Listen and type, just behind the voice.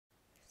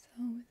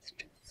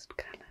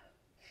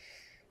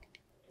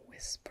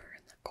whisper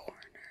in the corner.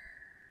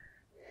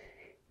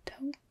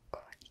 Don't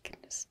quite, you can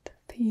just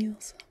feel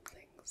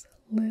something's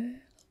a little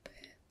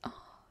bit off.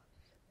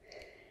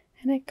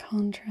 And it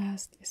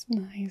contrasts this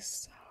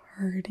nice,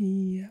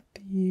 hearty,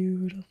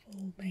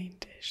 beautiful main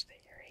dish that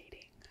you're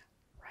eating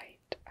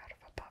right out of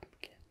a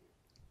pumpkin.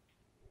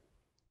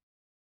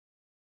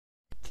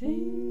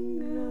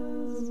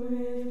 Tingles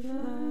with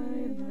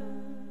flyby.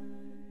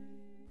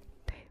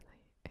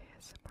 Daily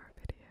ASMR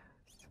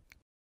videos.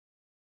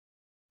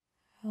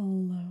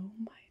 Hello,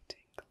 my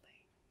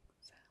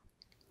tinglings,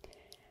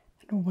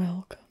 and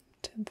welcome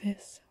to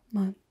this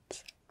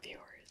month's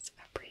Viewers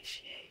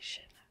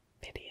Appreciation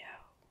video.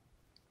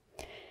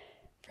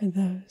 For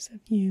those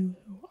of you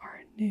who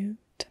are new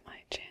to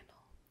my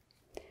channel,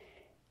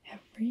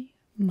 every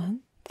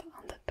month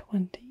on the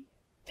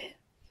 25th,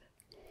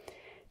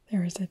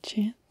 there is a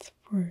chance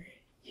for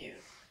you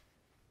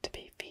to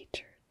be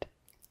featured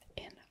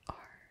in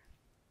our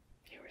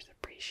Viewers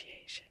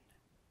Appreciation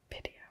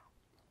video.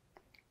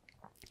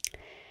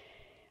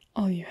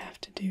 All you have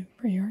to do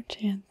for your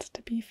chance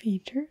to be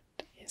featured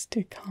is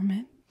to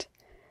comment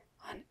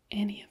on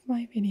any of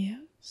my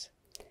videos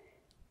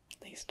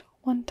at least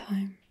one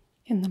time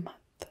in the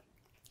month,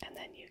 and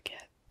then you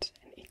get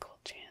an equal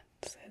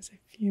chance as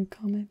if you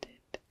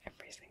commented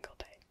every single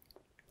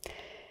day.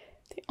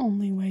 The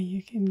only way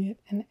you can get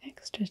an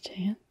extra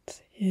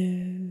chance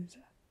is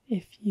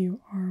if you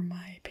are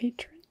my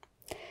patron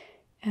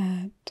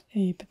at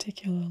a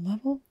particular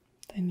level,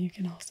 then you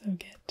can also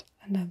get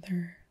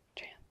another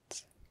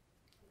chance.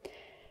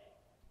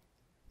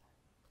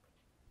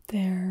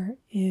 There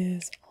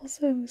is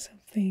also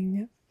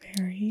something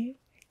very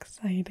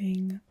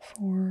exciting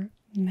for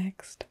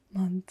next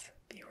month's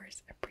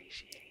Viewers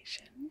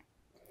Appreciation.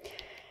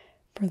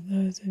 For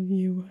those of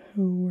you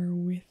who were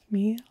with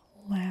me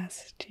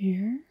last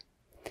year,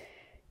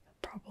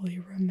 you'll probably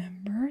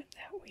remember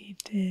that we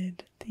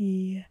did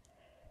the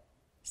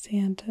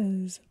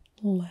Santa's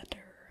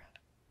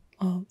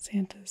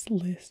Santa's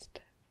list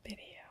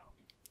video.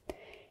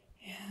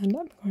 And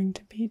I'm going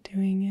to be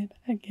doing it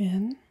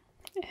again,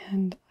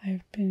 and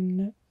I've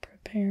been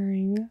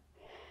preparing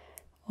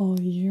all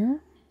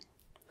year.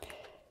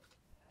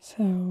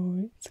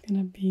 So it's going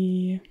to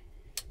be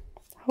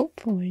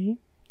hopefully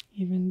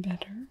even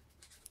better.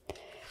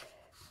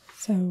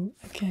 So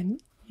again,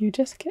 you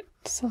just get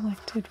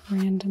selected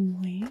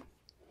randomly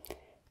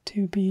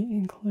to be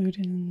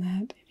included in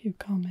that if you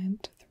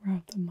comment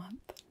throughout the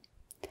month.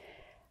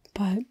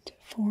 But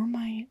for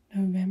my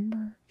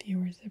November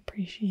Viewers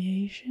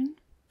Appreciation,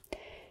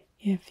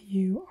 if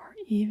you are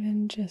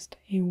even just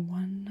a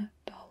 $1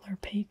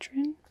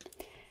 patron,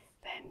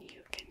 then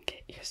you can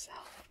get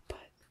yourself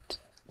put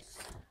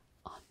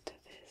onto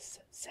this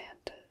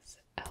Santa's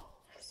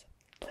Elves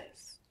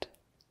list.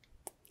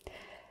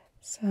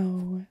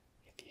 So,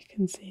 if you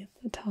can see at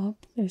the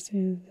top, this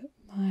is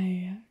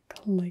my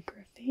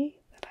calligraphy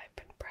that I've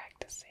been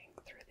practicing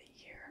through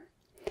the year,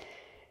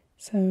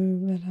 so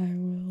that I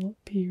will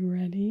be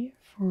ready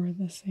for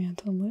the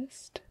Santa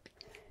list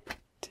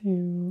to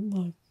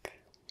look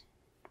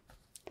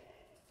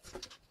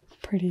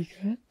pretty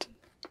good.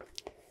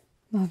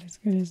 Not as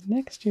good as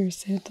next year's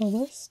Santa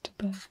list,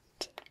 but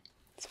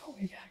that's what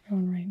we got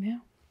going right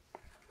now.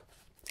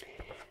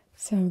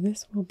 So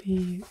this will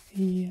be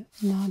the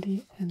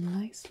Naughty and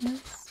Nice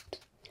list.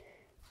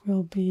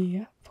 Will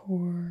be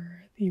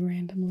for the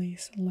randomly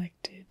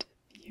selected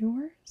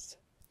viewers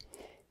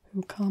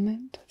who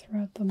comment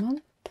throughout the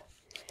month,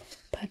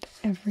 but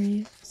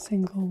every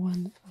single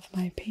one of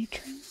my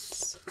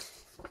patrons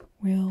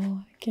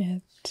will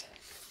get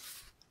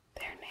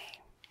their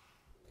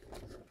name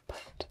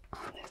put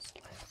on this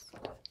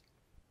list.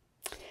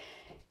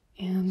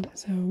 And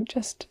so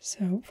just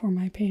so for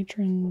my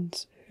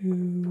patrons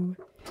who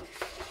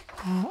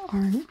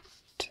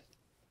aren't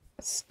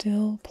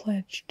still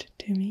pledged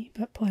to me,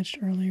 but pledged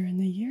earlier in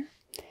the year,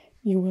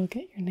 you will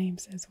get your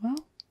names as well,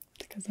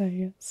 because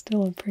I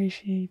still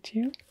appreciate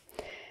you.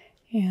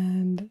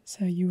 And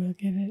so you will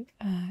get it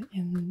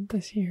in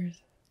this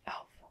year's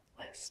elf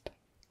list.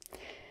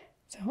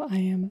 So I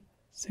am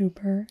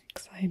super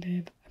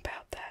excited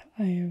about that.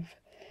 I have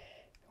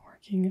been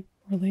working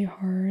really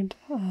hard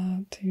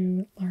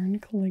to learn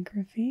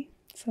calligraphy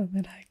so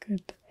that I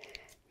could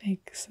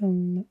make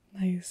some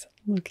nice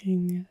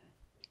looking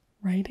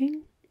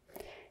writing.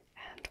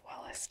 And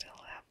while I still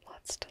have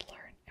lots to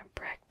learn and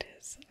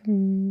practice,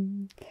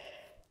 I'm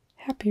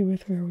happy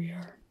with where we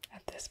are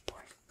at this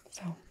point.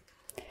 So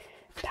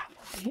that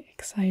will be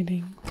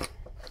exciting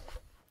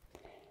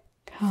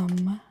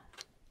come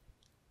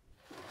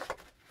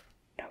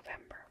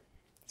November.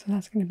 So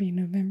that's going to be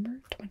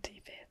November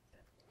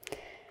 25th.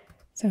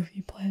 So if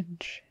you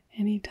pledge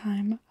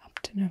anytime up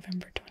to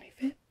November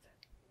 25th,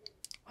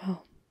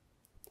 well,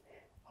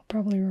 I'll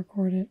probably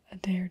record it a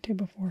day or two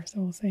before, so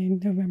we'll say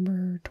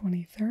November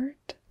 23rd,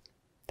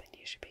 then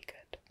you should be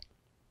good.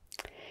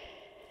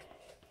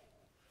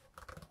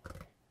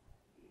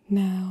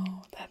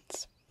 Now,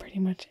 that's pretty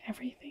much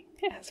everything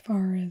as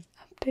far as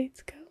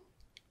updates go.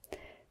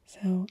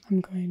 So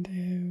I'm going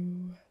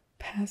to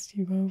pass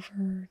you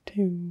over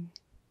to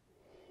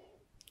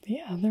the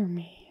other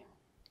me,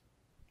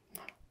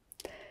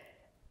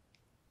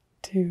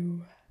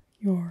 to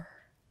your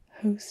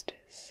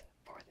hostess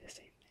for this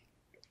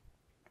evening.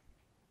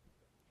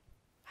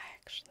 I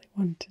actually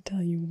wanted to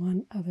tell you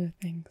one other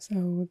thing.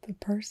 So the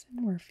person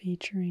we're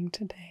featuring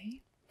today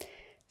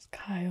is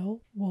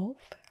Kyle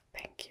Wolf.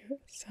 Thank you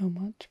so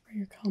much for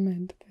your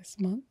comment this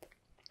month.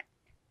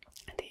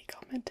 And he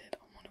commented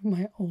on one of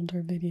my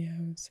older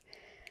videos,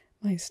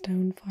 my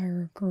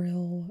Stonefire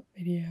Grill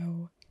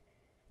video,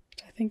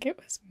 which I think it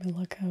was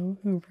Milico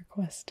who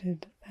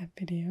requested that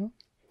video.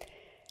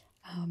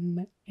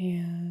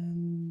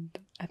 And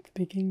at the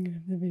beginning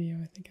of the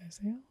video, I think I was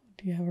like, oh,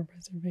 do you have a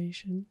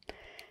reservation?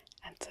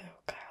 And so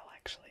Kyle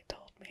actually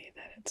told me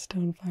that at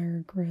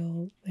Stonefire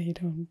Grill, they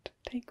don't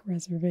take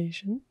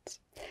reservations.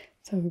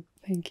 So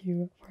thank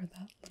you for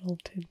that little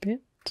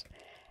tidbit,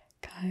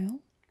 Kyle.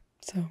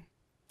 So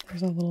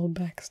there's a little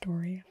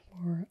backstory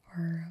for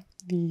our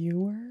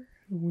viewer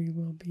who we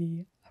will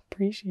be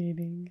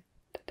appreciating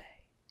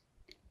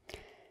today.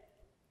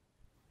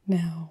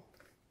 Now,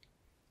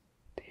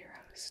 dear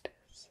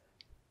hostess,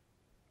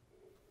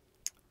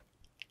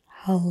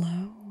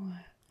 hello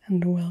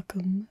and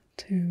welcome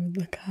to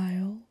the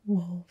Kyle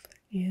Wolf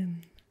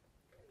Inn.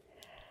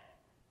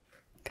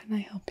 Can I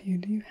help you?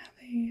 Do you have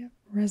a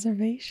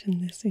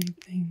reservation this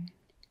evening?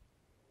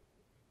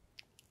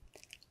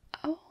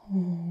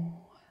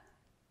 Oh,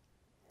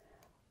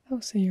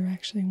 so you're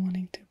actually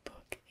wanting to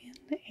book in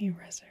a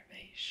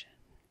reservation.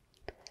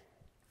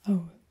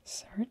 Oh,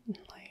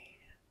 certainly.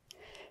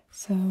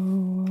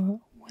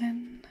 So,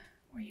 when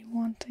were you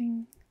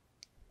wanting?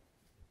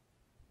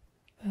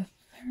 The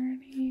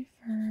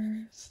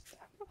 31st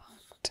of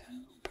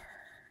October.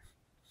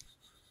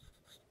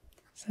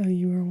 So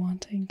you were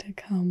wanting to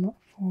come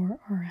for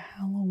our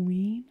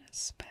Halloween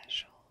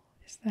special,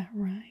 is that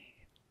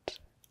right?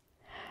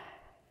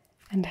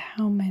 And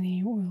how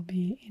many will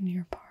be in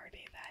your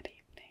party that evening?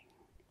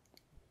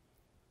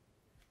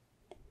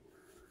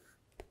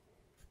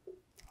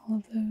 All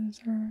of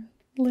those are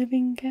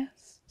living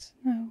guests?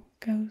 No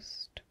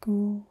ghost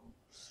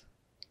ghouls?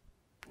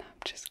 No, I'm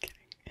just kidding.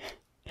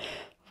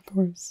 Of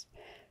course.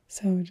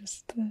 So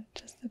just the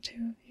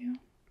two of you?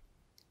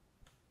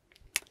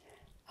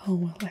 Oh,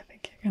 well, I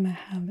think you're gonna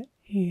have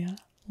a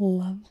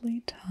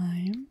lovely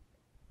time.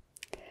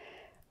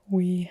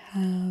 We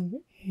have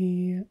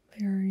a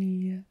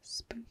very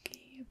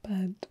spooky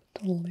but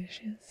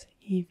delicious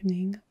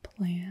evening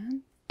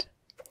planned.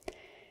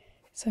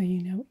 So,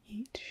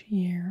 each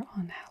year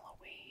on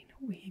Halloween,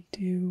 we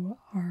do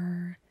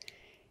our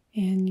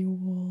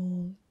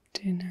annual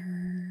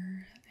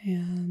dinner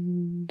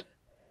and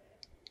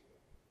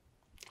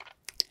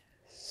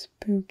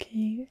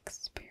spooky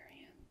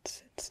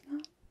experience. It's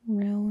not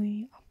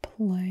really a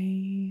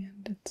play,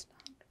 and it's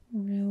not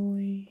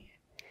really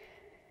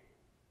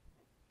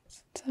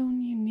its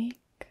own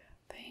unique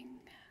thing.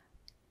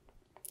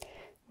 It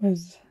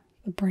was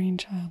the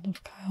brainchild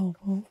of Kyle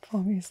Wolf,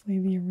 obviously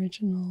the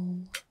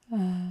original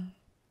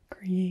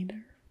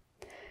creator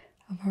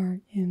of our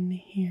inn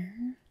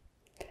here,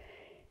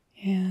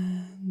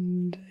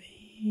 and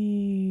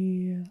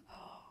he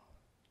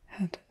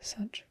had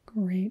such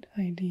great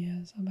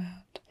ideas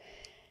about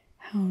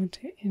how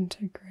to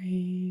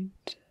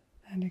integrate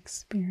that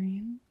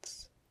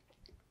experience.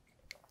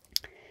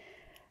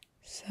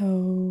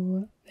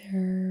 So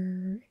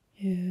there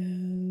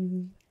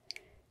is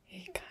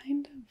a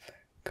kind of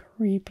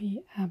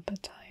creepy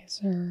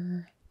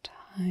appetizer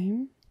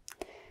time.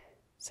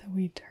 So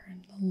we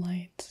turn the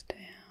lights down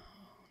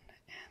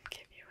and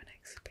give you an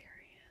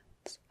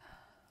experience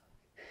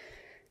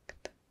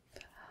of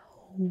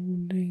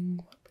holding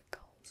what we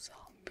call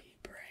zombie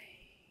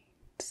brain,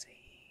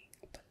 seeing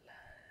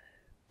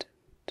blood,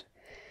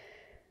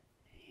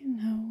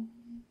 and,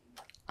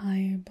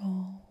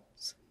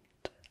 eyeballs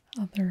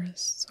and other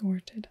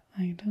assorted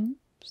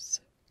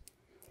items.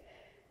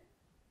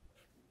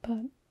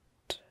 But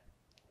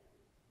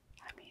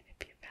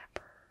if you've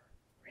ever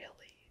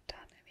really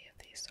done any of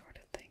these sort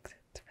of things,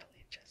 it's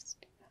really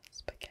just,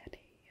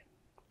 spaghetti and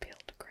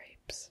peeled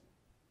grapes,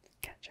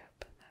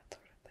 ketchup and that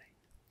sort of thing.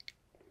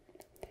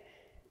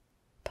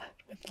 But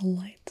with the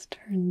lights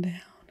turned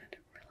down and it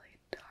really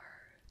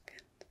dark,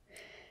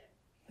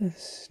 and the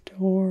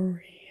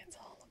story, it's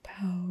all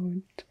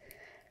about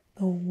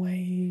the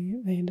way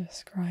they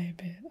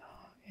describe it.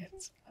 Oh,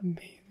 it's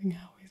amazing.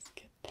 I always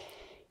get,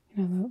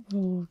 that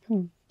little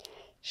kind of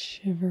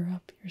shiver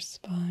up your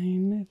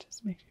spine. It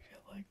just makes you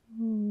feel like,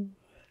 ooh,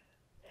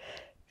 it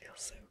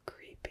feels so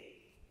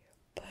creepy.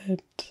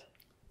 But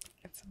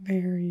it's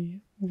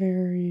very,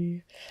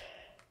 very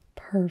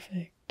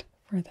perfect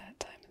for that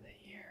time of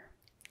the year.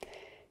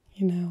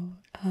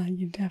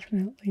 You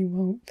definitely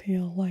won't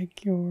feel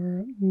like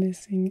you're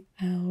missing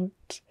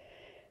out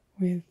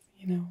with,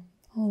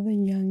 all the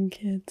young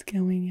kids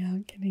going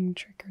out getting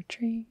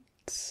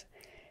trick-or-treats.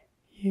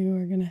 You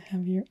are going to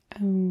have your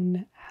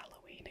own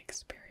Halloween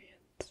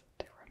experience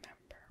to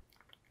remember.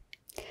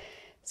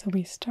 So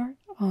we start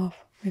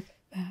off with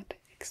that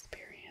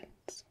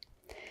experience.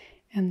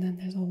 And then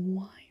there's a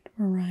wide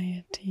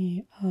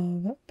variety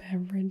of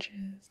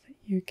beverages that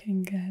you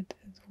can get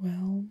as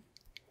well.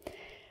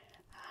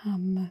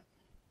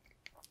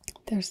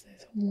 There's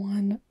this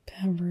one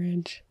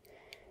beverage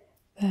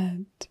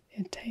that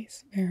it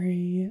tastes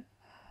very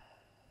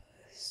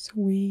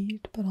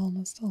sweet, but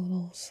almost a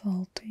little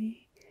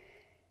salty.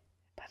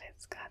 But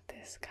it's got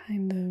this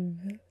kind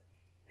of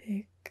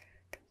thick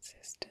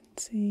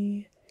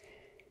consistency.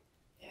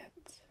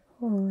 It's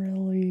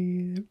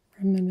really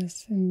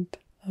reminiscent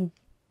of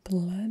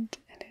blood,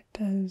 and it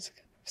does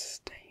kind of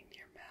stain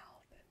your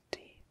mouth and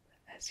teeth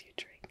as you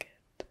drink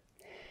it.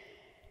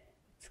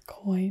 It's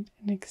quite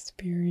an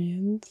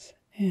experience,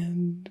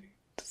 and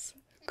it's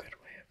a good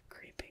way of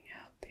creeping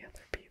out the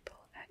other people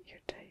at your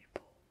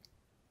table.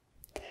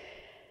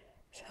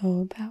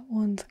 So that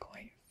one's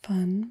quite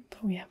fun,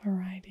 but we have a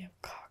variety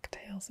of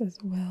cocktails as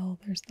well.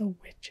 There's the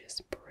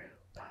Witch's Brew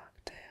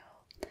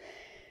cocktail,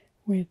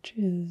 which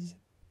is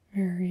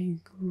very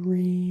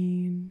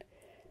green,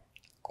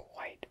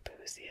 quite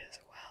boozy as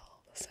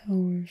well.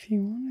 So if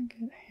you want to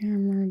get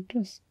hammered,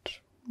 just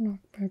knock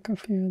back a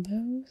few of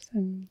those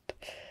and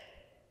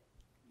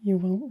you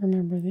won't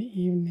remember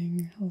the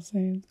evening. I'll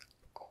say it's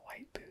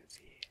quite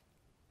boozy,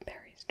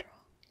 very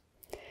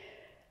strong.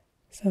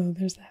 So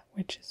there's that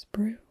Witch's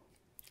Brew.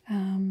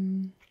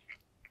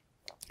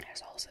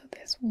 There's also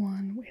this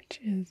one, which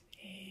is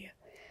a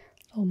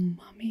little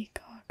mummy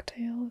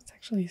cocktail. It's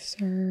actually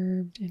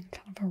served in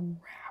kind of a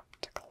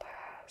wrapped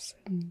glass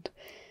and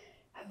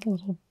has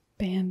little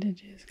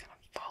bandages kind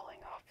of falling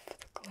off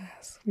the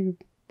glass. We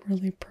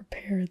really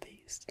prepare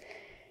these.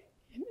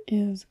 It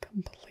is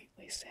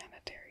completely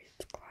sanitary.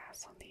 It's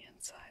glass on the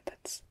inside.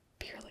 That's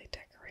purely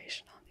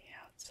decoration on the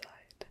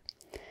outside.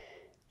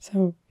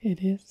 So it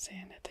is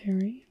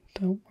sanitary.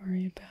 Don't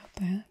worry about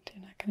that.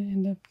 You're not going to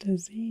end up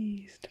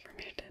diseased from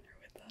your dinner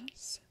with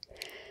us.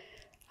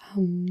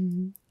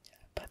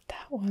 But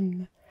that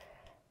one,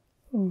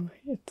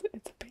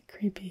 it's a bit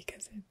creepy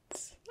because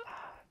it's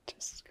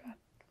just got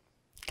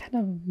kind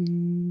of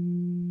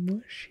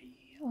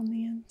mushy on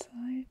the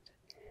inside.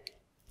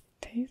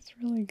 It tastes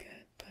really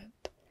good,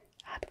 but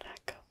out of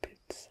that cup,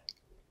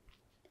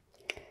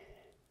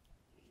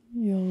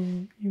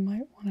 you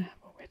might want to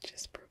have a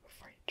Witch's Brew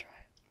before you try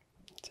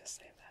it. Just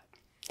say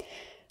that.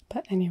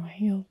 But anyway,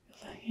 you'll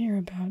hear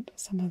about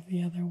some of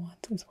the other ones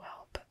as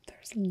well. But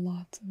there's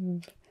lots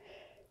of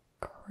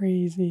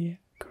crazy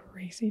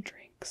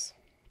drinks.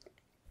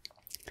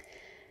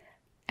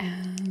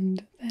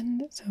 And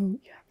then, so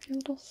you have your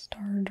little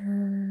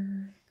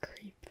starter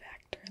creep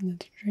factor in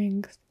the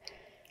drinks.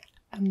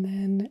 And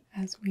then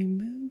as we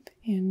move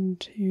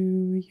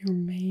into your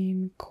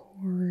main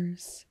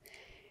course,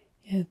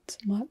 it's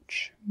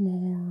much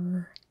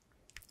more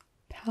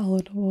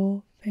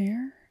palatable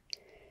fare,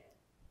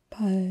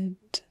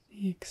 but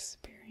the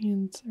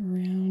experience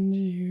around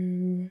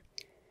you,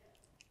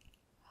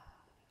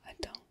 I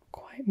don't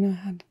quite know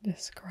how to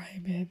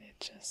describe it.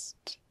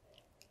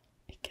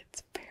 It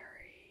gets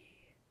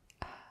very,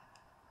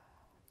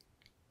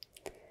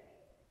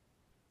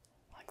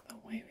 like the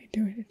way we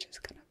do it, it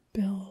just kind of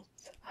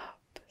builds up.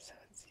 So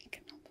you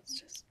can almost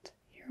just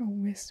hear a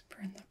whisper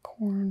in the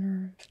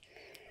corner of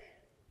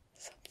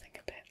something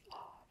a bit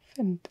off.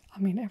 And I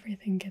mean,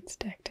 everything gets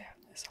decked out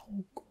in this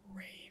whole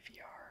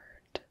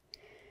graveyard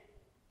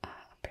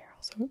apparel.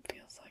 So it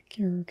feels like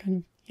you're kind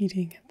of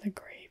eating at the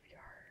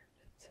graveyard.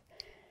 It's a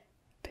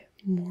bit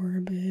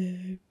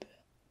morbid,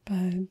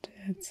 but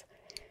it's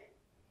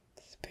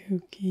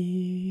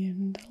spooky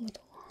and a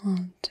little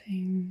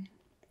haunting.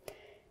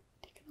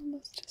 You can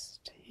almost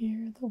just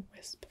hear the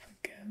wisp of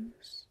a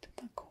ghost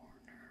in the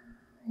corner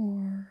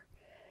or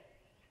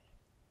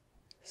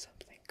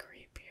something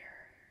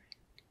creepier.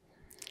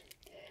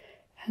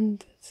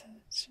 And so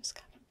it's just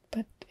kind of,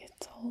 but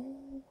it's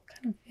all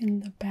kind of in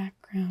the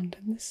background,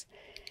 and this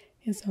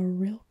is a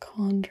real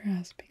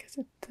contrast because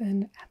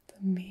then at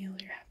the meal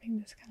you're having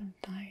this kind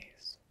of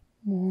nice,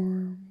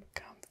 warm,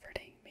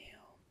 comforting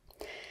meal.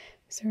 We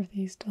serve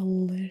these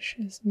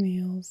delicious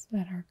meals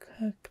that are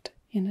cooked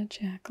in a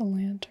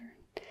jack-o'-lantern.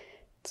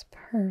 It's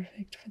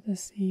perfect for the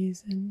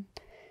season.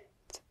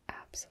 It's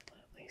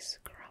absolutely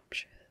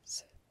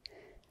scrumptious.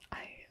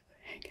 I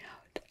hang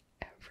out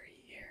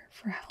every year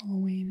for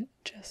Halloween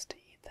just to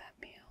eat that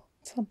meal.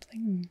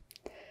 Something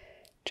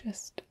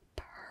just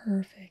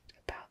perfect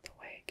about the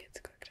way it gets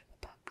cooked in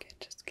the pumpkin.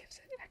 Just gives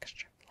it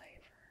extra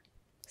flavor.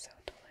 So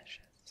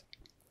delicious.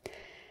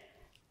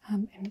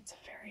 And it's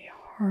a very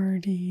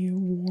hearty,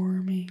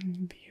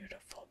 warming,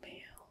 beautiful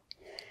meal.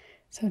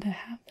 So to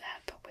have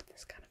that, but with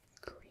this kind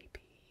of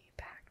creepy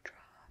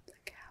backdrop, the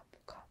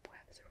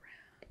cobwebs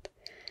around,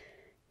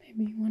 made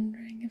me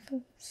wondering if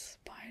a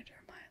spider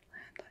might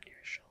land on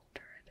your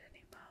shoulder at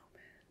any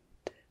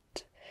moment.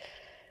 It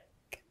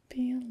can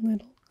be a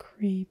little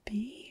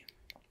creepy,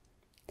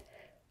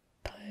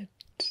 but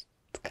it's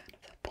kind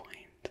of the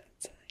point.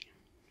 It's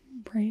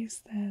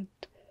embrace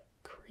that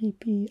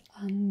creepy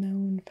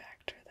unknown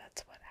factor.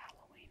 That's what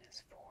Halloween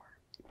is for.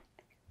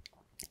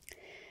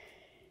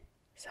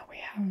 So we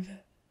have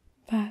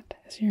that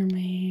as your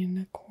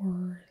main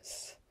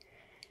course.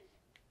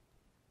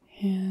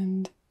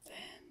 And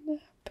then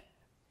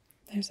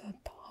there's a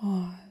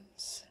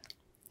pause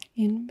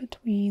in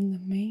between the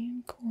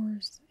main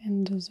course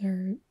and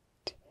dessert.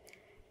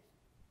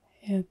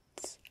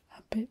 It's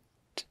a bit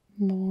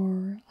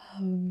more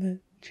of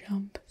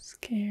jump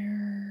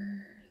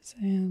scares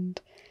and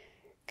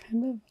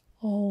kind of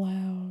all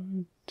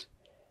out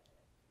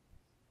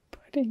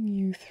putting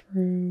you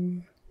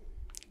through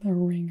the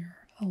ringer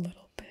a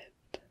little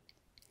bit.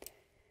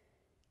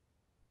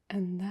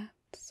 And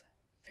that's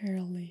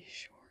fairly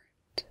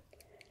short,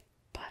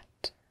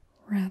 but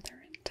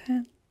rather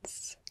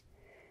intense.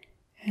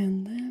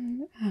 And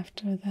then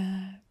after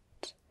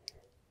that,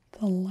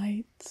 the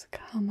lights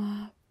come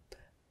up.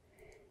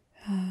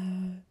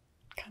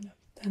 Kind of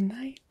the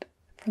night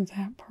for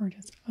that part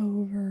is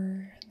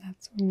over, and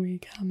that's when we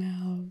come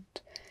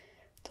out.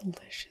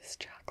 Delicious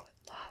chocolate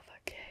lava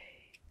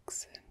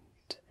cakes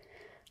and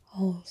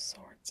all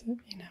sorts of,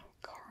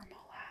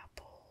 caramel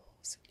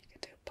apples, and you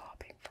can do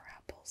popping for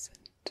apples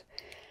and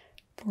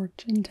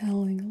fortune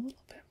telling, a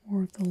little bit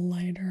more of the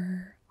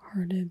lighter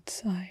hearted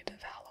side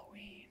of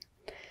Halloween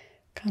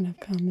kind of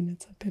come, and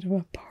it's a bit of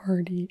a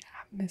party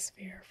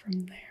atmosphere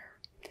from there.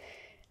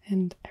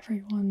 And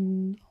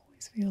everyone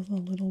always feels a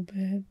little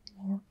bit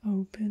more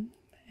open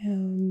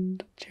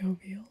and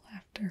jovial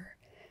after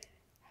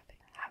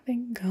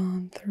having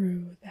gone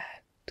through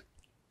that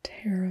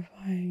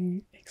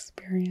terrifying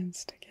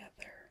experience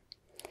together.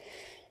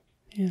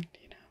 And,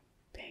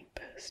 being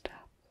boozed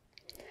up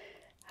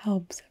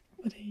helps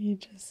everybody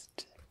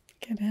just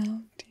get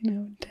out,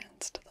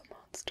 dance to the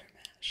Monster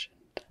Mash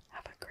and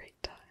have a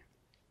great time.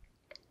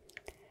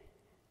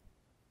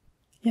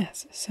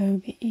 Yes, so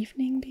the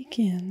evening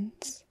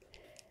begins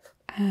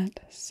at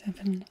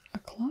 7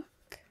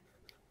 o'clock.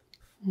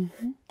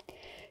 You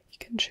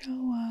can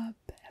show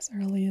up as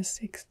early as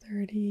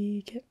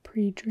 6:30, get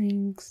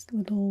pre-drinks,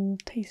 little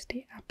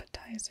tasty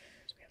appetizers.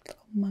 We have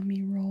little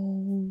mummy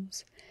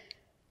rolls,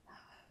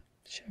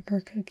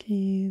 sugar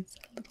cookies,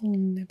 little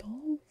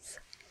nibbles.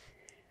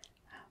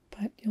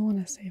 But you'll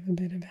want to save a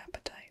bit of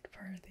appetite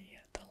for the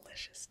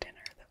delicious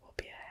dinner that will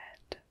be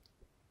ahead.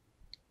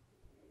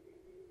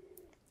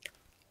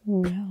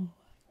 Well,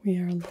 we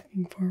are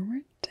looking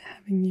forward to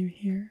having you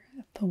here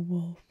at the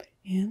Wolf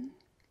Inn.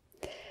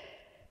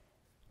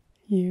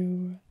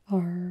 You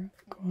are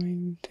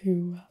going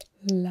to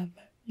love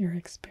your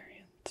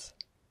experience.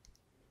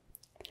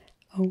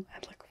 Oh, I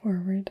look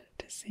forward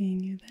to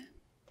seeing you then.